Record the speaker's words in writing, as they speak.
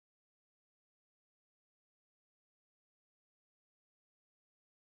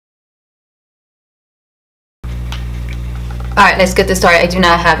Alright, let's get this started. I do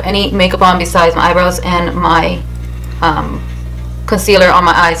not have any makeup on besides my eyebrows and my concealer on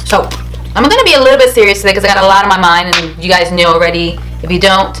my eyes. So I'm going to be a little bit serious today because I got a lot on my mind, and you guys know already. If you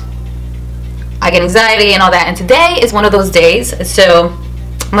don't, I get anxiety and all that, and today is one of those days. So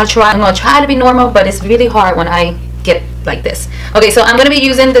I'm gonna try to be normal, but it's really hard when I get like this. Okay, so I'm gonna be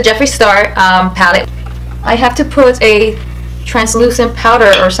using the Jeffree Star palette. I have to put a translucent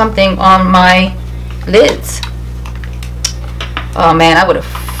powder or something on my lids. Oh man, I would have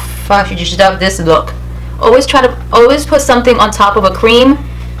fucked you. Just love this look. Always put something on top of a cream,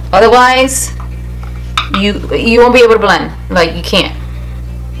 otherwise you won't be able to blend. Like, you can't.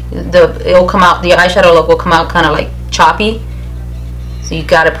 It'll come out, the eyeshadow look will come out kind of like choppy. So you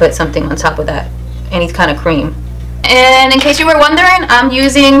gotta put something on top of that, any kind of cream. And in case you were wondering, I'm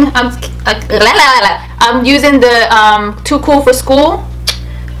using the Too Cool for School.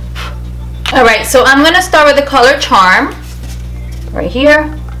 All right, so I'm gonna start with the color Charm right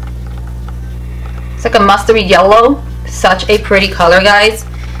here. It's like a mustardy yellow. Such a pretty color, guys.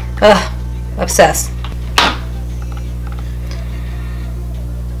 Ugh, obsessed.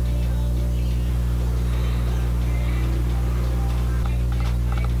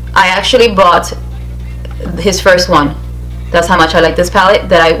 I actually bought his first one. That's how much I like this palette,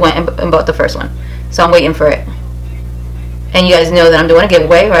 that I went and bought the first one. So I'm waiting for it. And you guys know that I'm doing a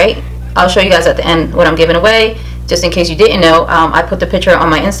giveaway, right? I'll show you guys at the end what I'm giving away. Just in case you didn't know, I put the picture on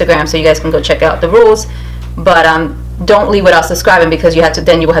my Instagram so you guys can go check out the rules. But don't leave without subscribing, because you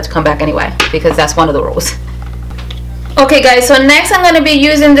will have to come back anyway, because that's one of the rules. Okay guys, so next I'm going to be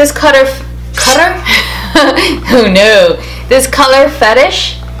using this cutter? Oh no, this Color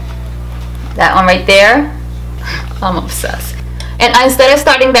Fetish. That one right there. I'm obsessed. And instead of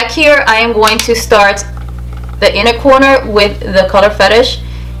starting back here, I am going to start the inner corner with the Color Fetish,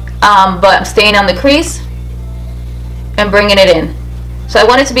 but I'm staying on the crease and bringing it in. So I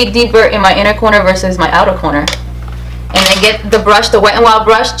want it to be deeper in my inner corner versus my outer corner. And then get the brush, the Wet n Wild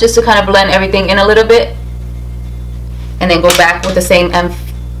brush, just to kind of blend everything in a little bit. And then go back with the same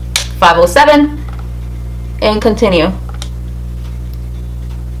M507 and continue.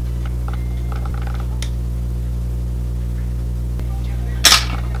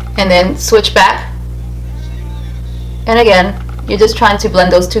 And then switch back, and again you're just trying to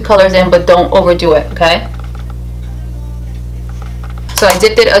blend those two colors in, but don't overdo it, okay? So I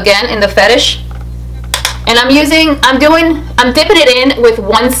dipped it again in the Fetish, and I'm dipping it in with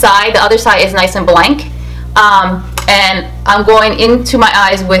one side, the other side is nice and blank, and I'm going into my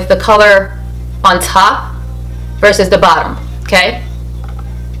eyes with the color on top versus the bottom, okay?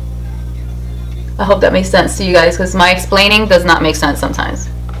 I hope that makes sense to you guys, because my explaining does not make sense sometimes.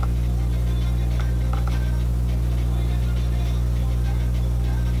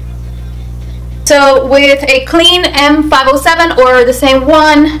 So with a clean M507 or the same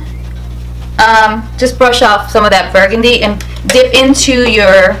one, just brush off some of that burgundy and dip into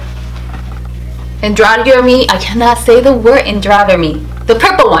your androgyny. I cannot say the word androgyny. The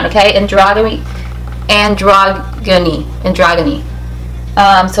purple one, okay? Androgyny.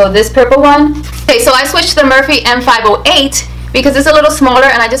 So this purple one. Okay, so I switched to the Morphe M508 because it's a little smaller,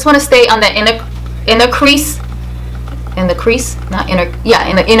 and I just want to stay on the inner crease. In the crease, not inner, yeah,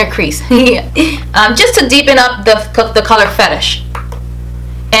 in the inner crease. Just to deepen up the Color Fetish.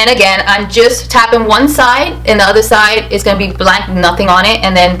 And again, I'm just tapping one side, and the other side is going to be blank, nothing on it,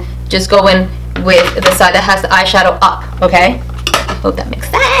 and then just go in with the side that has the eyeshadow up, okay? Hope that makes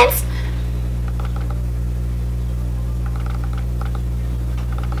sense.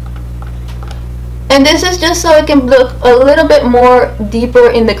 And this is just so it can look a little bit more deeper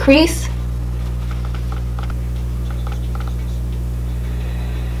in the crease.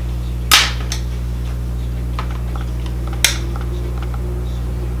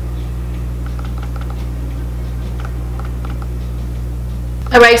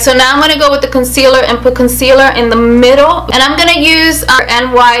 Alright, so now I'm going to go with the concealer and put concealer in the middle. And I'm going to use our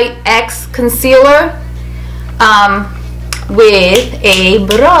NYX concealer with a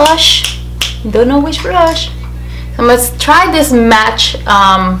brush. Don't know which brush. I'm going to try this match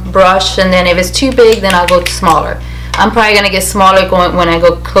brush, and then if it's too big, then I'll go smaller. I'm probably going to get smaller when I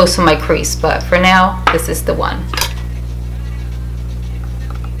go close to my crease, but for now, this is the one.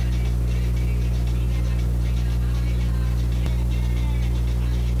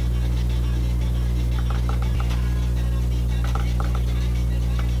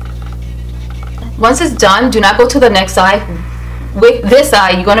 Once it's done, do not go to the next side. With this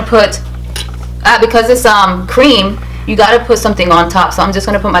side, you're gonna put, because it's cream, you gotta put something on top. So I'm just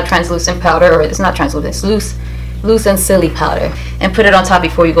gonna put my translucent powder, or it's not translucent, it's loose and silly powder, and put it on top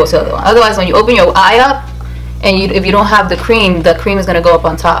before you go to the other one. Otherwise, when you open your eye up, and if you don't have the cream is going to go up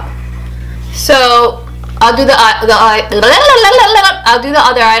on top. So I'll do the other eye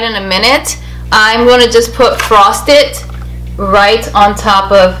in a minute. I'm going to just put Frosted right on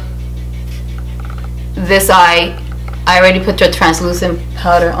top of this eye. I already put the translucent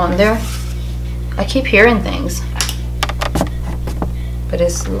powder on there. I keep hearing things, but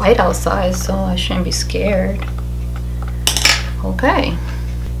it's light outside, so I shouldn't be scared. Okay.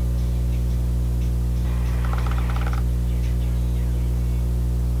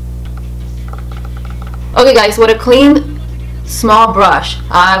 Okay guys, with a clean small brush,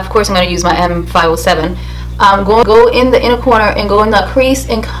 of course I'm going to use my M507. I'm going to go in the inner corner and go in that crease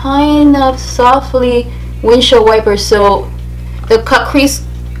and kind of softly windshield wiper, so the cut crease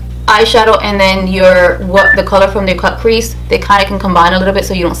eyeshadow and then the color from the cut crease, they kind of can combine a little bit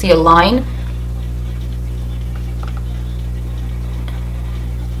so you don't see a line.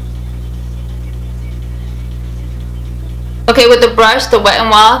 Okay, with the brush, the Wet n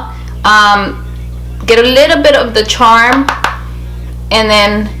Wild, get a little bit of the charm, and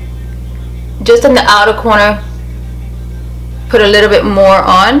then just in the outer corner put a little bit more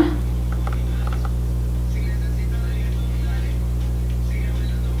on,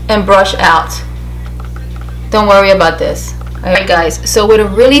 and brush out. Don't worry about this. Alright guys, so with a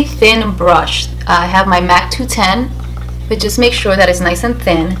really thin brush, I have my MAC 210, but just make sure that it's nice and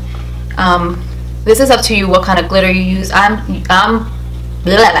thin. This is up to you what kind of glitter you use. I'm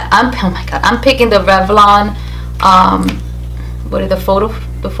picking the Revlon, what is the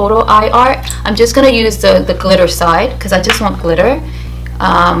photo eye art. I'm just gonna use the glitter side because I just want glitter,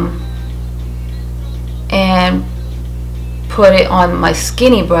 and put it on my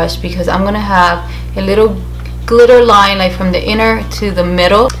skinny brush because I'm gonna have a little glitter line like from the inner to the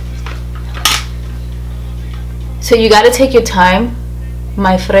middle. So you got to take your time,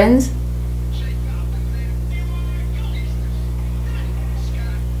 my friends.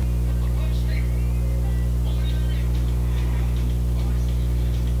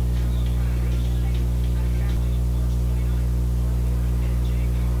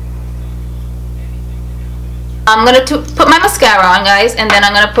 I'm going to put my mascara on, guys, and then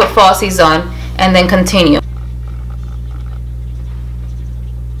I'm going to put falsies on and then continue.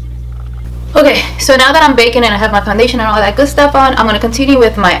 Okay, so now that I'm baking and I have my foundation and all that good stuff on, I'm going to continue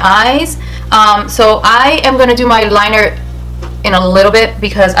with my eyes. So I am going to do my liner in a little bit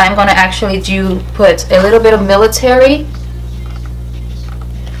because I'm going to actually put a little bit of military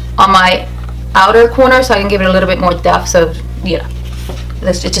on my outer corner so I can give it a little bit more depth. So yeah,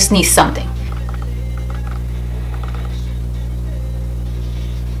 it just needs something.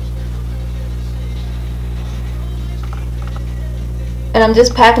 And I'm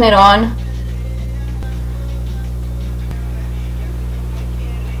just packing it on.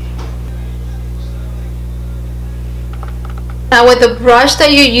 Now with the brush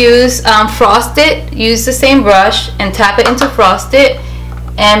that you use, Frosted, use the same brush and tap it into Frosted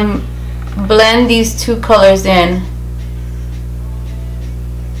and blend these two colors in.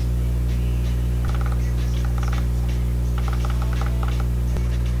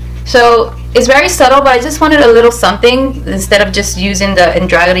 So it's very subtle, but I just wanted a little something instead of just using the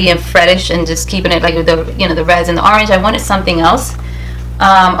Andragedy and Freddish and just keeping it like with the the reds and the orange. I wanted something else.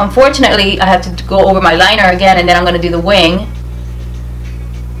 Unfortunately, I have to go over my liner again, and then I'm going to do the wing.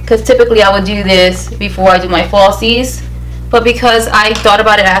 Because typically I would do this before I do my falsies, but because I thought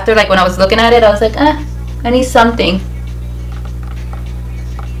about it after, like when I was looking at it, I was like, I need something.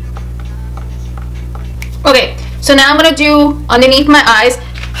 Okay, so now I'm going to do underneath my eyes.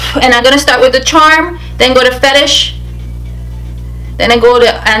 And I'm going to start with the charm, then go to Fetish, then I go to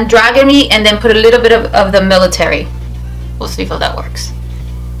Androgyny, and then put a little bit of the military. We'll see how that works.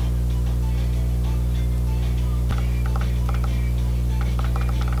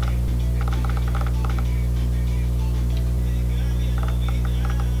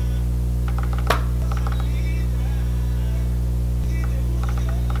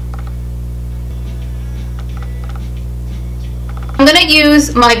 I'm going to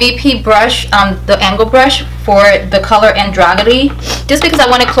use my VP brush, the angle brush, for the color Androgyny, just because I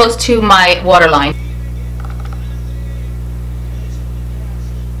want it close to my waterline.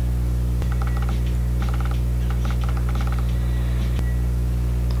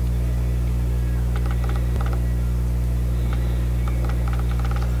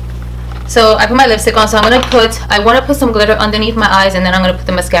 So I put my lipstick on, so I want to put some glitter underneath my eyes, and then I'm going to put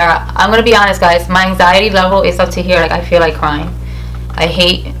the mascara. I'm going to be honest, guys, my anxiety level is up to here. Like, I feel like crying. I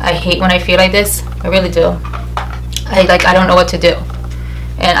hate when I feel like this. I really do. I don't know what to do.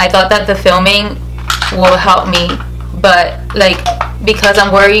 And I thought that the filming will help me, but like, because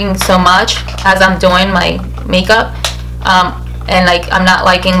I'm worrying so much as I'm doing my makeup, and like I'm not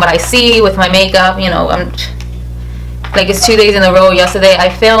liking what I see with my makeup. You know, I'm like, it's 2 days in a row. Yesterday I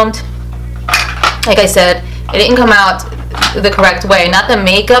filmed, like I said, it didn't come out the correct way. Not the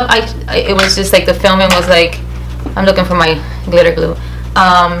makeup, it was just like the filming was like, I'm looking for my glitter glue.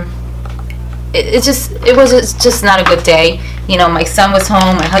 It was just not a good day. You know, my son was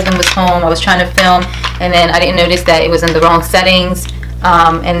home, my husband was home, I was trying to film, and then I didn't notice that it was in the wrong settings,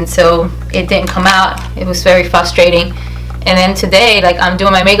 and so it didn't come out. It was very frustrating. And then today, like, I'm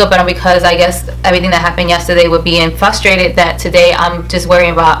doing my makeup, but because I guess everything that happened yesterday would be frustrated, that today I'm just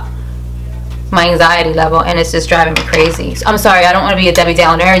worrying about my anxiety level, and it's just driving me crazy. So, I'm sorry, I don't want to be a Debbie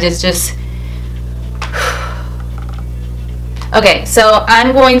Downer. It's just okay. So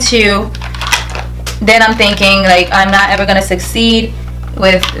I'm going to. Then I'm thinking, like, I'm not ever gonna succeed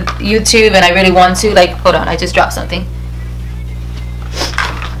with YouTube, and I really want to. Like, hold on, I just dropped something.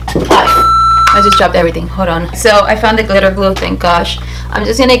 I just dropped everything. Hold on. So I found the glitter glue. Thank gosh. I'm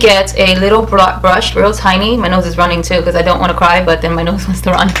just gonna get a little brush, real tiny. My nose is running too because I don't want to cry, but then my nose wants to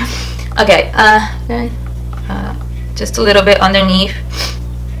run. Okay. Just a little bit underneath.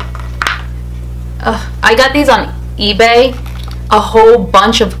 I got these on eBay. A whole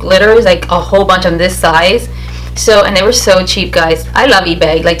bunch of glitters, like a whole bunch of this size. So, and they were so cheap, guys. I love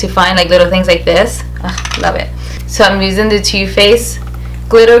eBay, like to find like little things like this. Love it. So I'm using the Too Faced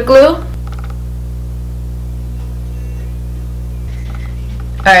glitter glue.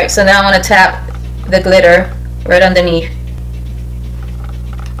 Alright, so now I'm going to tap the glitter right underneath.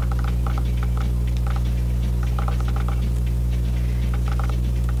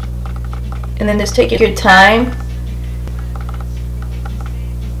 And then just take your time.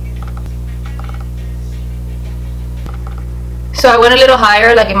 So I went a little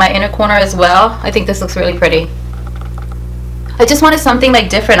higher, like in my inner corner as well. I think this looks really pretty. I just wanted something like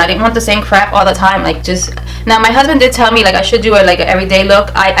different. I didn't want the same crap all the time. Like, just now, my husband did tell me like I should do it like an everyday look.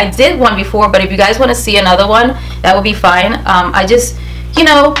 I did one before, but if you guys want to see another one, that would be fine. I just, you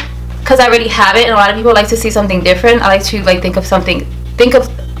know, because I already have it, and a lot of people like to see something different. I like to like think of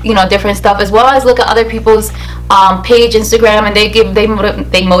you know, different stuff, as well as look at other people's page, Instagram, and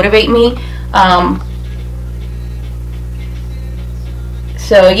they motivate me.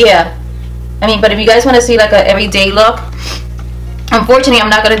 So yeah, I mean, but if you guys want to see like a everyday look, unfortunately I'm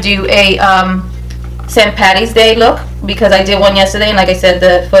not going to do a St. Patty's Day look because I did one yesterday, and like I said,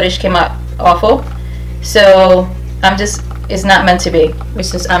 the footage came out awful. So it's not meant to be.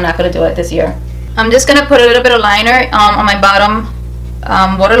 It's just, I'm not going to do it this year. I'm just going to put a little bit of liner on my bottom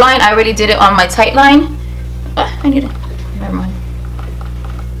waterline. I already did it on my tight line. I need it. Never mind.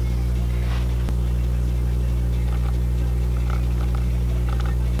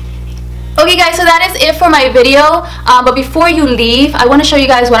 Okay guys, so that is it for my video, but before you leave, I want to show you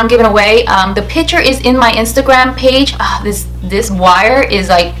guys what I'm giving away. The picture is in my Instagram page. This wire is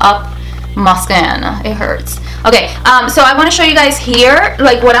like up my skin. It hurts. Okay, so I want to show you guys here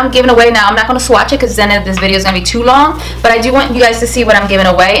like what I'm giving away. Now I'm not going to swatch it because then this video is going to be too long, but I do want you guys to see what I'm giving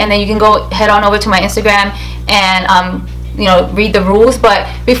away, and then you can go head on over to my Instagram and you know, read the rules. But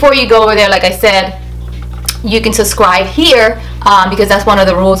before you go over there, like I said, you can subscribe here because that's one of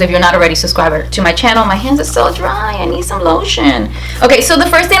the rules if you're not already subscribed to my channel. My hands are so dry, I need some lotion. Okay, so the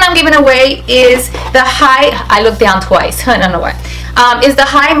first thing I'm giving away is the I looked down twice, I don't know why, is the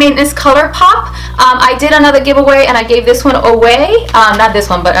High Maintenance Color Pop. I did another giveaway and I gave this one away, not this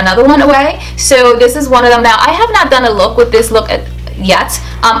one but another one away. So this is one of them. Now I have not done a look with this look yet.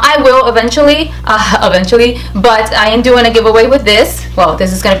 I will eventually, but I am doing a giveaway with this. Well,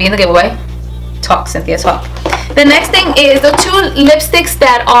 this is going to be in the giveaway. Talk, Cynthia, talk. The next thing is the 2 lipsticks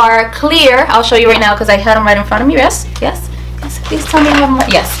that are clear. I'll show you right now because I had them right in front of me. Yes, yes, yes. Please tell me you have them.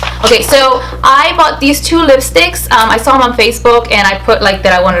 Yes. Okay, so I bought these 2 lipsticks. I saw them on Facebook, and I put like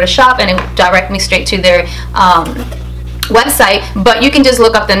that I wanted to shop, and it directed me straight to their website. But you can just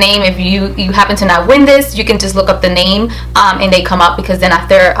look up the name. If you happen to not win this, you can just look up the name and they come up, because then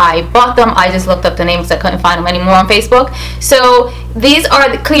after I bought them, I just looked up the name because I couldn't find them anymore on Facebook. So these are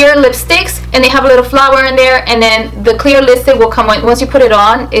the clear lipsticks, and they have a little flower in there, and then the clear lipstick will come once you put it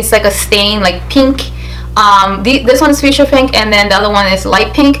on. It's like a stain, like pink. This one is fuchsia pink, and then the other one is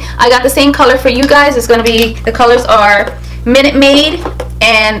light pink. I got the same color for you guys. It's going to be, the colors are Minute Maid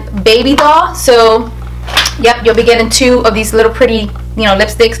and Baby Doll. So yep, you'll be getting 2 of these little pretty, you know,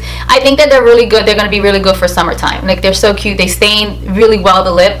 lipsticks. I think that they're really good. They're going to be really good for summertime. Like, they're so cute. They stain really well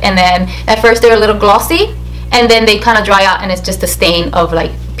the lip, and then at first they're a little glossy, and then they kind of dry out, and it's just a stain of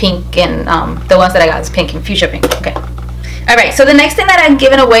like pink, and the ones that I got is pink and fuchsia pink. Okay. All right, so the next thing that I'm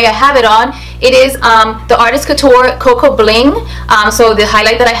giving away, I have it on. It is the Artist Couture Cocoa Bling. So the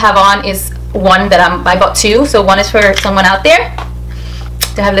highlight that I have on is one that I bought two, so one is for someone out there.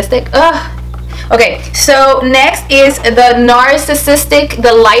 Do I have lipstick? Ugh. Okay, so next is the Narcissistic,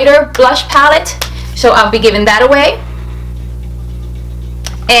 the lighter blush palette. So I'll be giving that away.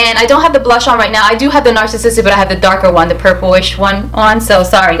 And I don't have the blush on right now. I do have the Narcissistic, but I have the darker one, the purplish one on. So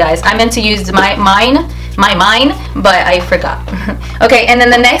sorry guys, I meant to use mine, but I forgot. Okay, and then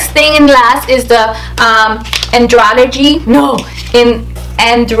the next thing and last is the androgyny.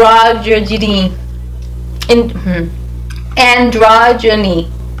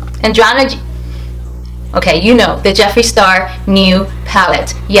 Okay, you know, the Jeffree Star new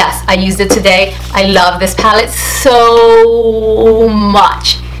palette. Yes, I used it today. I love this palette so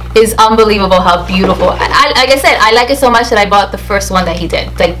much. It's unbelievable how beautiful. Like I said, I like it so much that I bought the first one that he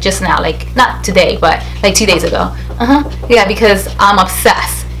did, like just now, like not today, but like 2 days ago. Yeah, because I'm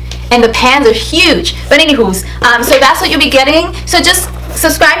obsessed. And the pans are huge. But anywho's, so that's what you'll be getting. So just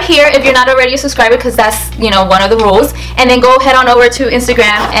subscribe here if you're not already a subscriber, because that's, you know, one of the rules. And then go head on over to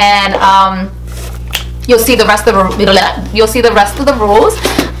Instagram and you'll see the rest of the rules.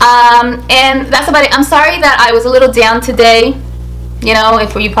 And that's about it. I'm sorry that I was a little down today. You know,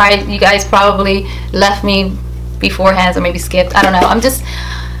 if you guys probably left me beforehand or maybe skipped. I don't know. I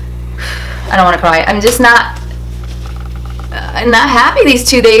don't want to cry. I'm just not happy these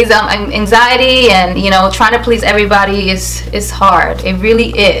 2 days. Anxiety and, you know, trying to please everybody is hard. It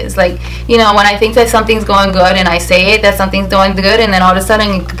really is. Like, you know, when I think that something's going good and I say it that something's going good, and then all of a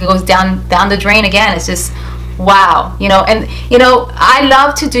sudden it goes down the drain again. It's just wow, you know. And you know, I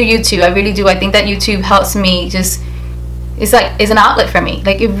love to do YouTube. I really do. I think that YouTube helps me. Just it's an outlet for me.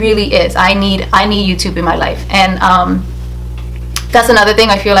 Like, it really is. I need YouTube in my life. And that's another thing.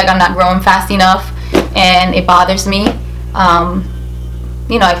 I feel like I'm not growing fast enough, and it bothers me.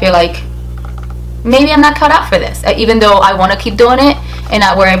 You know, I feel like maybe I'm not cut out for this, even though I want to keep doing it and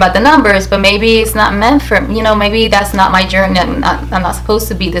not worry about the numbers. But maybe it's not meant for me. You know, maybe that's not my journey. I'm not supposed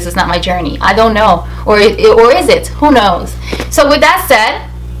to be. This is not my journey. I don't know. Or is it? Who knows? So with that said,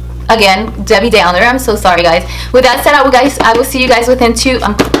 again, Debbie Downer, I'm so sorry guys. With that said, I will see you guys within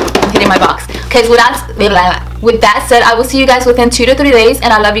I'm hitting my box. Okay, so with that said, I will see you guys within 2 to 3 days,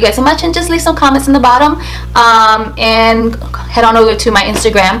 and I love you guys so much. And just leave some comments in the bottom, and head on over to my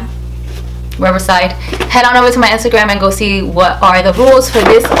Instagram, Riverside. Head on over to my Instagram and go see what are the rules for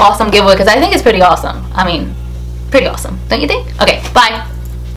this awesome giveaway, because I think it's pretty awesome. I mean, pretty awesome, don't you think? Okay, bye.